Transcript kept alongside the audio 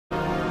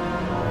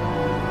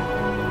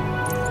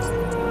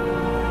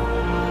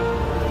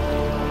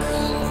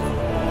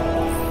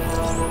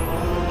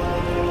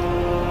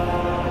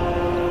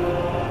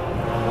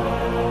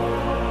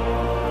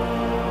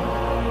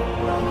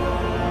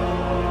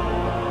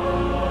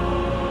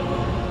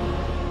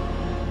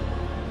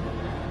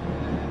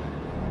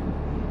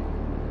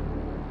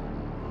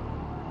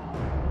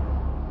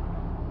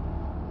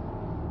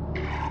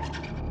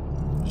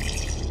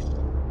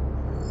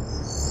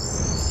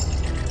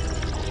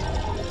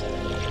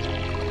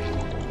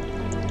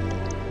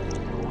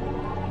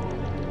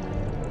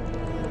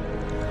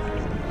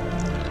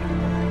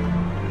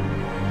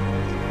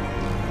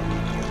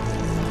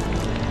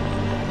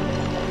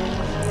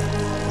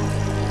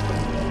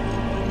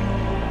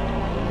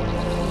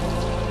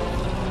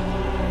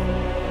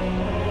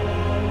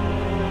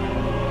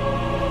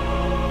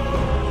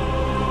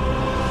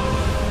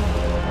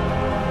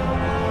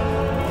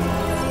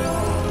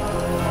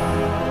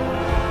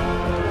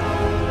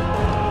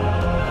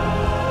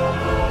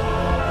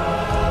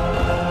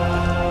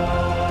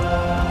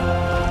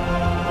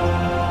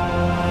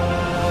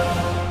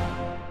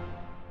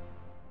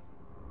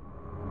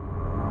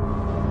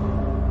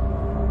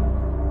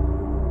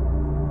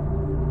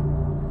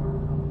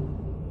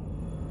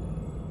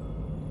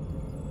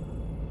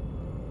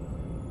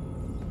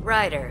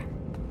Ryder,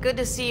 good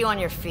to see you on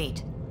your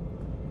feet.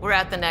 We're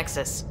at the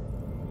Nexus.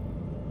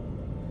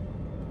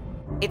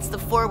 It's the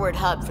forward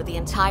hub for the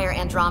entire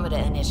Andromeda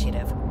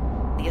initiative.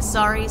 The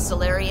Asari,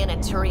 Solarian,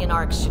 and Turian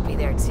arcs should be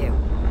there too.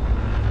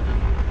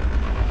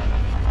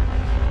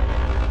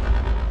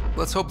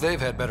 Let's hope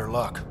they've had better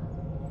luck.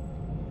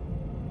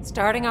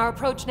 Starting our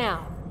approach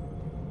now.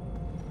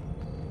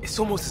 It's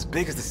almost as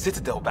big as the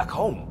Citadel back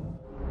home.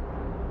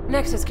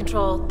 Nexus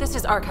Control, this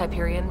is Arc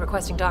Hyperion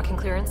requesting docking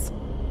clearance.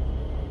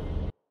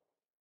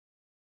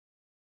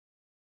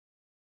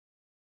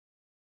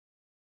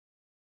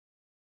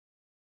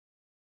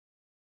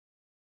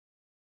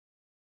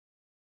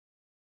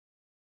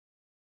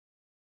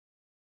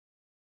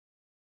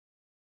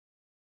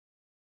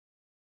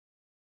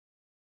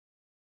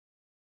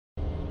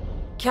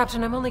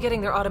 Captain, I'm only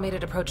getting their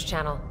automated approach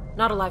channel,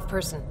 not a live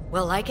person.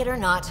 Well, like it or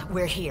not,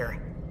 we're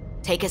here.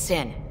 Take us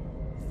in.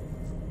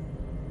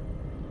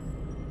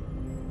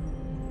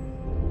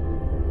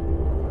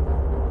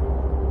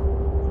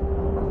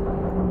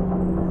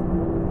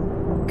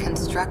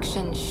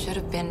 Construction should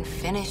have been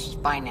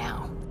finished by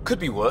now. Could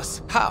be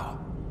worse. How?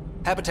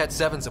 Habitat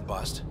 7's a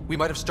bust. We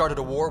might have started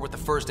a war with the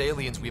first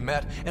aliens we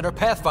met, and our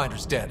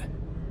Pathfinder's dead.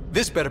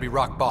 This better be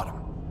rock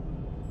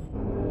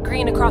bottom.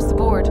 Green across the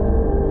board.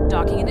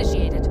 Docking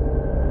initiated.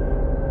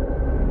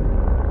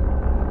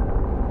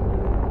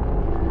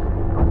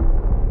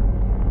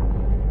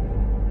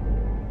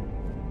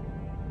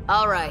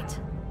 All right.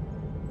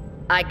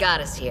 I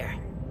got us here.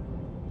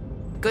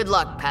 Good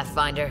luck,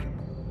 Pathfinder.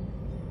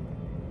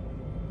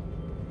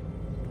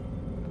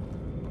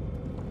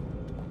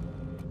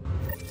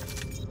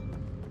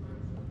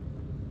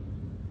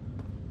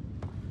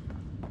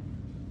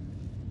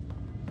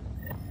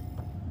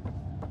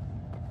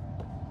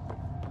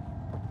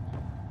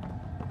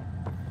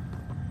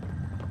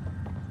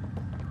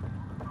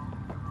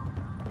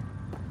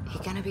 You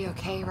gonna be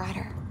okay,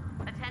 Ryder?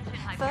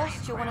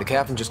 First, you want The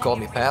captain just called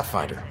me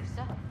Pathfinder.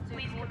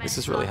 This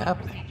is really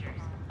happening.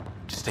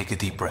 Just take a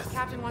deep breath.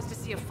 Captain wants to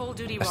see a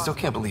full-duty I still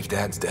can't believe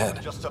Dad's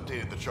dead. Just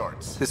updated the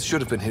charts. This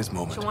should have been his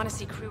moment. She'll want to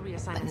see crew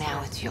reassignments. But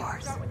now it's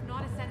yours.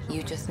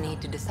 You just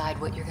need to decide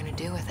what you're gonna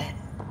do with it.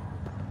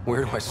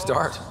 Where do I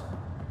start?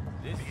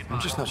 I'm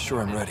just not sure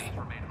I'm ready.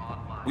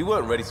 We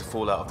weren't ready to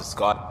fall out of the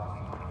sky.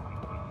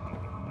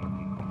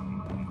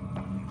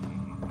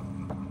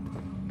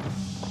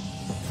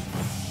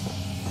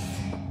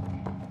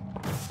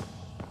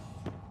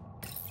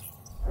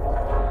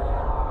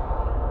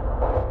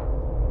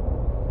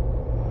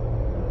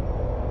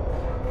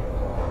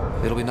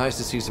 It'll be nice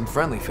to see some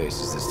friendly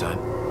faces this time.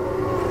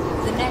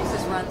 The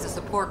Nexus runs a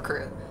support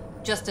crew,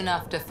 just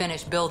enough to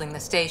finish building the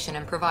station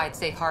and provide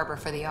safe harbor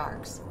for the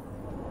Arcs.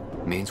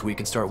 Means we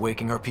can start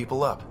waking our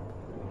people up.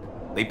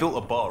 They built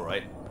a bar,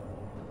 right?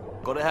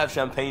 Gotta have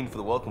champagne for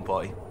the welcome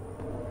party.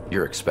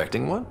 You're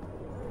expecting one?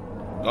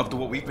 After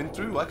what we've been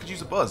through, I could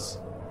use a buzz.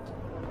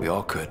 We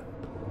all could.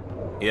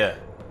 Yeah.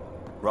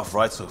 Rough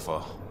ride so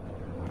far.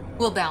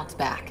 We'll bounce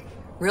back.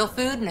 Real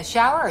food and a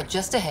shower are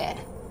just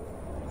ahead.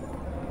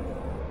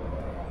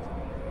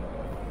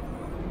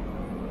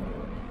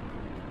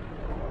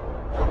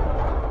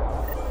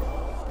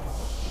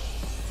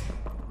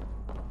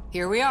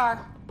 Here we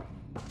are.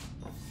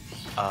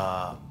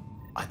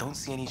 I don't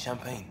see any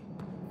champagne.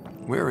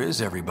 Where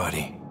is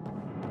everybody?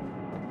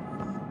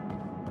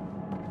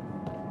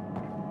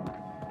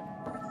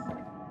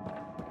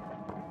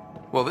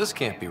 Well, this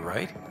can't be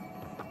right.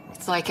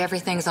 It's like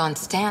everything's on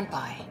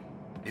standby.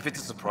 If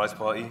it's a surprise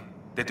party,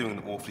 they're doing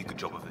an awfully good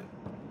job of it.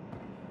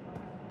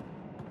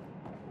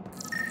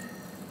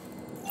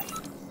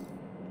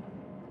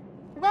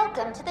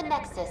 Welcome to the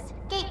Nexus,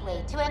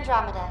 gateway to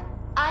Andromeda.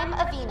 I'm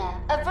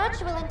Avina, a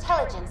virtual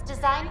intelligence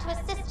designed to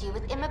assist you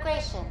with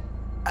immigration.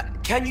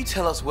 Can you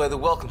tell us where the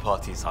welcome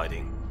party is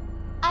hiding?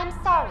 I'm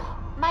sorry,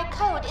 my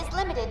code is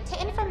limited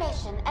to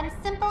information and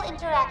simple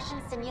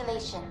interaction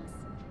simulations.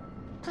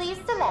 Please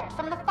select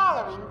from the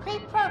following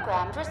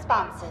pre-programmed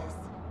responses.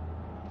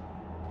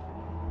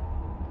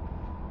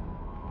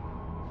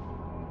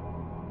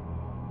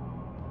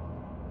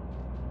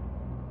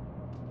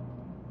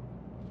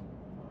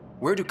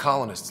 Where do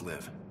colonists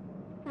live?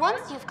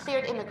 Once you've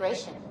cleared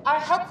immigration, our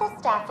helpful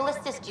staff will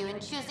assist you in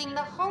choosing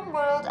the home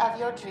world of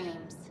your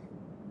dreams.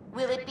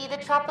 Will it be the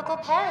tropical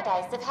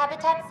paradise of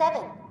Habitat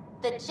 7,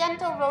 the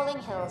gentle rolling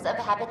hills of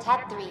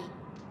Habitat 3,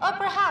 or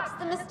perhaps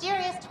the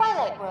mysterious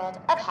twilight world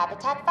of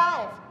Habitat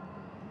 5?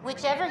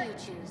 Whichever you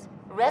choose,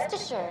 rest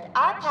assured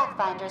our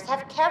Pathfinders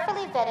have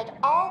carefully vetted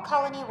all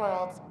colony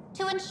worlds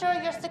to ensure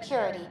your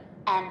security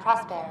and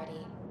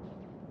prosperity.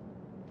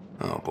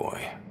 Oh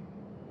boy.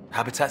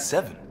 Habitat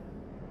 7.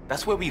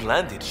 That's where we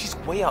landed. She's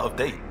way out of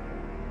date.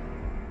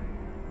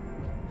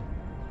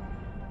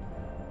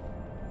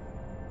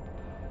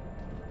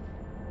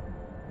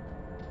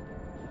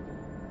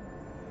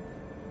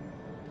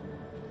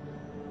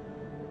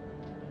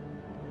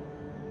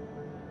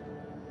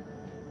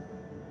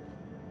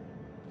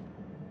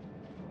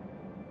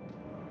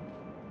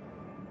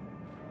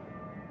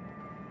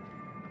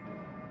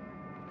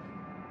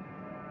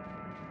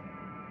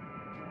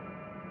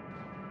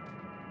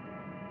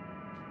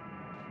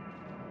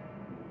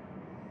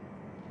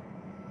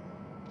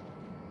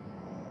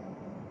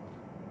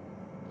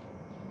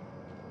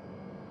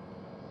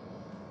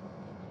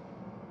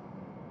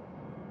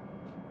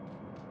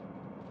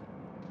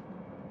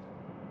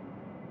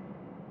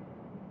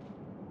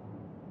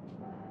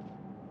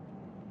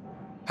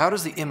 How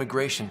does the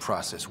immigration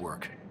process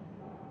work?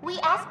 We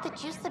ask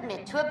that you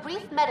submit to a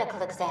brief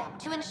medical exam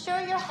to ensure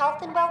your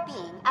health and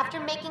well-being after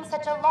making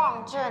such a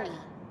long journey.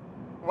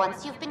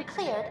 Once you've been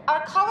cleared,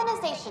 our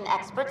colonization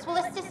experts will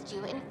assist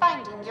you in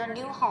finding your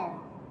new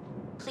home.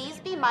 Please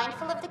be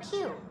mindful of the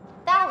queue.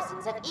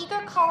 Thousands of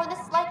eager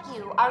colonists like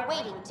you are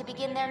waiting to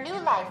begin their new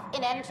life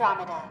in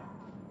Andromeda.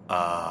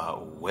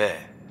 Where?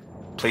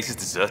 Place is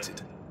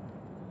deserted.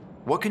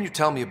 What can you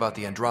tell me about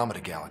the Andromeda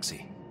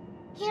galaxy?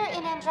 Here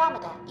in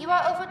Andromeda, you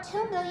are over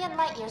 2 million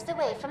light-years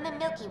away from the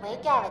Milky Way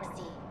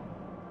galaxy.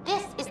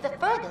 This is the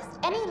furthest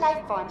any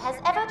life form has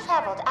ever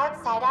traveled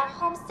outside our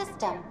home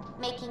system,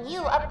 making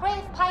you a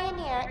brave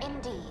pioneer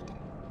indeed.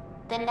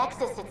 The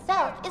Nexus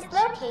itself is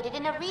located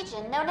in a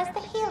region known as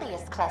the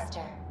Helios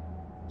Cluster.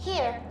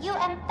 Here, you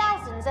and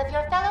thousands of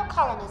your fellow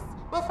colonists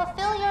will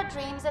fulfill your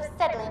dreams of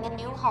settling a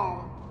new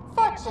home.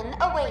 Fortune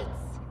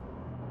awaits.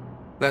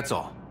 That's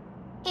all.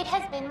 It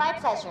has been my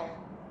pleasure.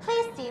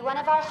 Please see one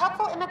of our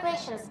helpful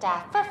immigration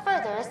staff for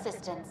further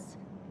assistance.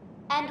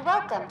 And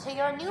welcome to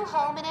your new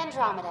home in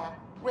Andromeda,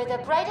 where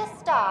the brightest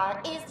star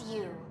is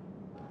you.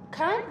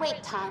 Current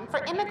wait time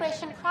for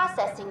immigration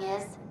processing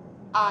is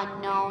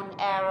unknown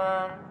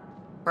error.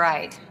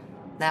 Right.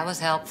 That was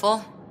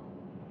helpful.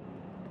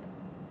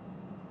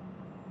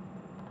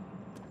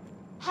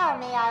 How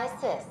may I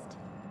assist?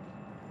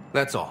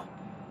 That's all.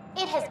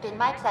 It has been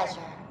my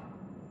pleasure.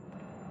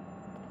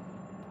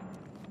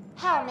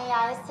 How may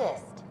I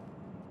assist?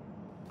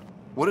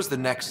 What is the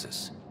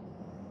Nexus?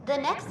 The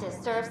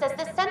Nexus serves as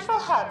the central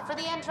hub for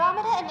the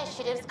Andromeda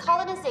Initiative's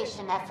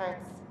colonization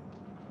efforts.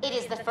 It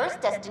is the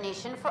first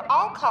destination for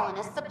all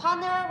colonists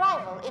upon their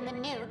arrival in the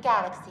new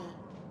galaxy.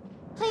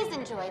 Please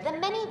enjoy the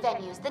many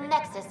venues the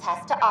Nexus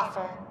has to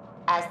offer.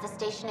 As the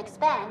station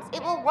expands,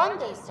 it will one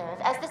day serve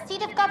as the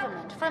seat of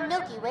government for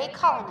Milky Way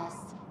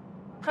colonists.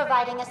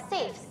 Providing a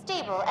safe,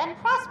 stable, and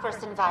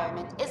prosperous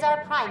environment is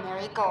our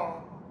primary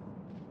goal.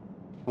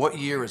 What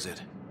year is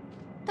it?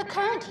 The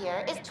current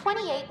year is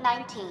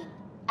 2819.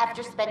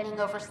 After spending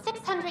over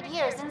 600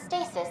 years in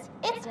stasis,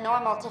 it's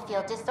normal to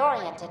feel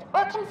disoriented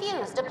or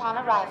confused upon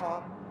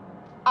arrival.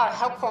 Our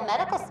helpful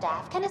medical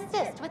staff can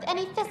assist with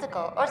any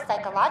physical or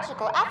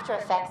psychological after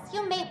effects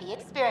you may be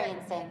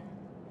experiencing.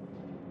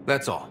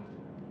 That's all.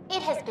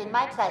 It has been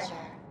my pleasure.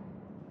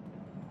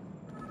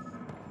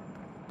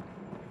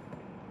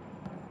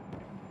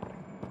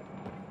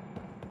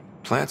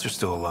 Plants are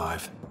still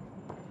alive.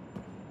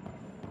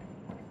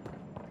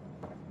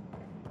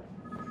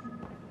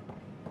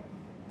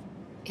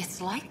 It's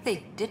like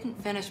they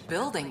didn't finish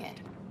building it.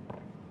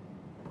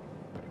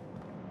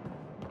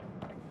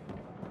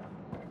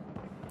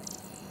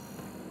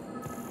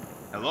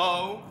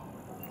 Hello?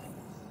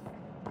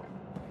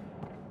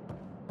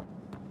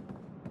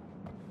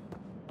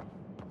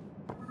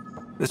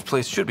 This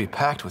place should be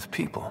packed with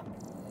people.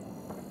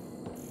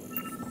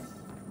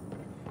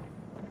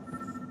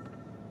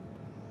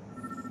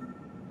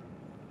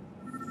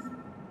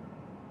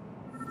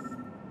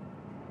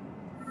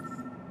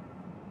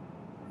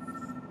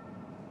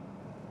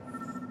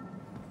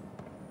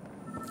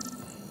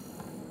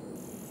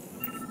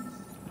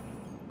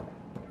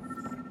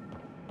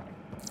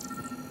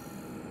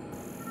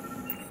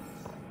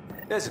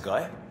 There's a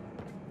guy.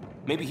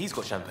 Maybe he's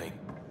got champagne.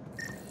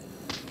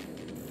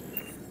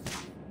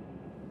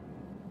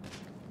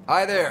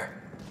 Hi there.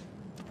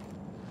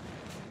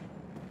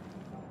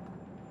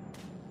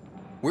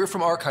 We're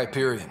from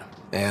Hyperion,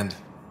 and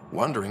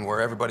wondering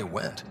where everybody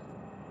went.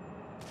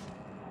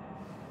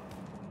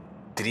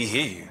 Did he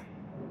hear you?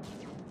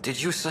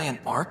 Did you say an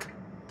arc?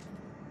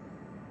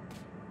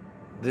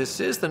 This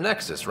is the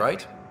Nexus,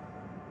 right?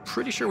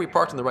 Pretty sure we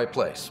parked in the right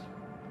place.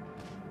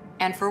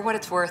 And for what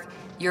it's worth,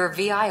 your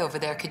VI over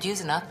there could use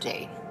an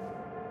update.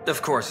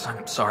 Of course,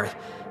 I'm sorry.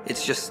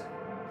 It's just,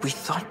 we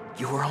thought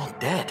you were all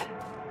dead.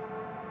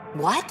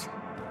 What?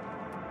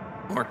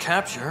 Or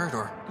captured,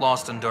 or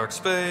lost in dark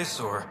space,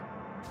 or...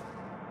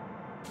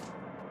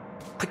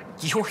 But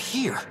you're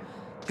here.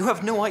 You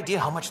have no idea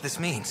how much this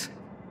means.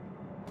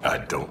 I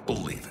don't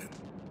believe it.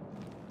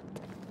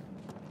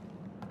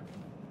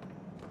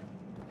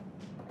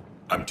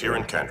 I'm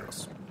Tyrion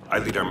Kandros. I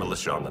lead our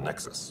militia on the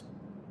Nexus.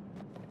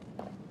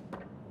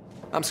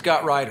 I'm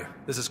Scott Ryder.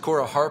 This is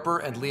Cora Harper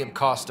and Liam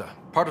Costa,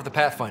 part of the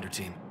Pathfinder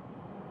team.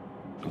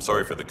 I'm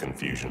sorry for the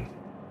confusion.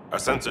 Our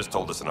sensors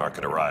told us an arc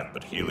had arrived,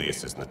 but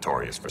Helios is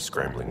notorious for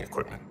scrambling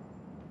equipment.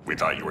 We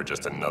thought you were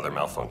just another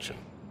malfunction.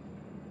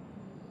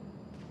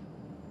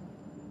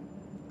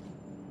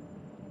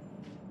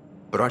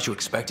 But aren't you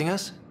expecting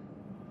us?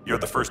 You're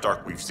the first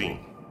arc we've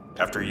seen.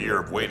 After a year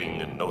of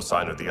waiting and no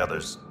sign of the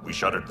others, we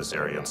shuttered this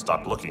area and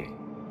stopped looking.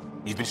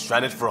 You've been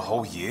stranded for a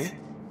whole year?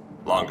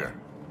 Longer.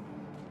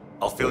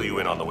 I'll fill you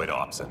in on the way to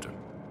Op Center.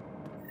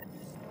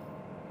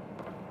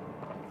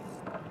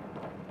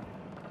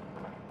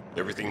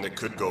 Everything that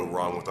could go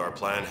wrong with our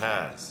plan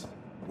has.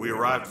 We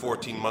arrived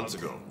 14 months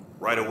ago.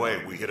 Right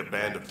away, we hit a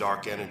band of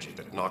dark energy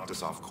that knocked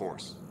us off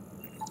course.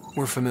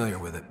 We're familiar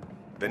with it.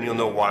 Then you'll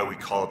know why we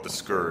call it the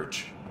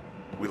Scourge.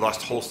 We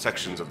lost whole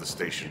sections of the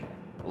station.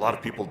 A lot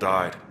of people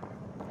died.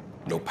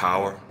 No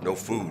power, no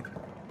food.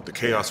 The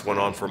chaos went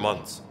on for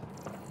months.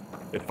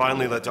 It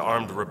finally led to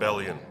armed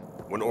rebellion.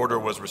 When order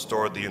was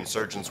restored, the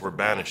insurgents were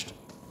banished.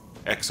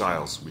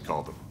 Exiles, we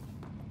call them.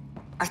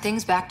 Are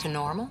things back to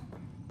normal?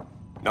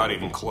 Not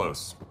even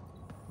close.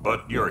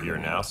 But you're here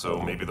now,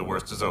 so maybe the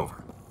worst is over.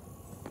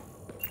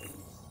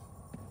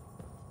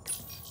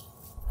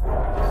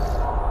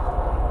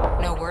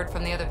 No word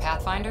from the other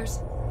Pathfinders?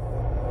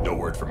 No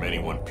word from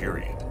anyone,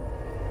 period.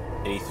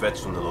 Any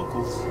threats from the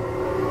locals?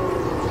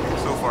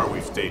 So far,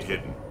 we've stayed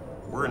hidden.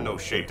 We're in no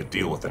shape to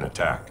deal with an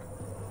attack.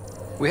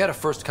 We had a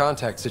first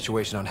contact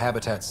situation on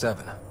Habitat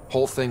 7.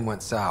 Whole thing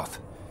went south.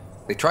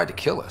 They tried to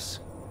kill us.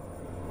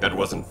 That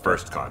wasn't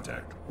first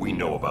contact. We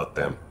know about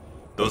them.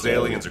 Those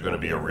aliens are going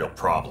to be a real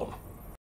problem.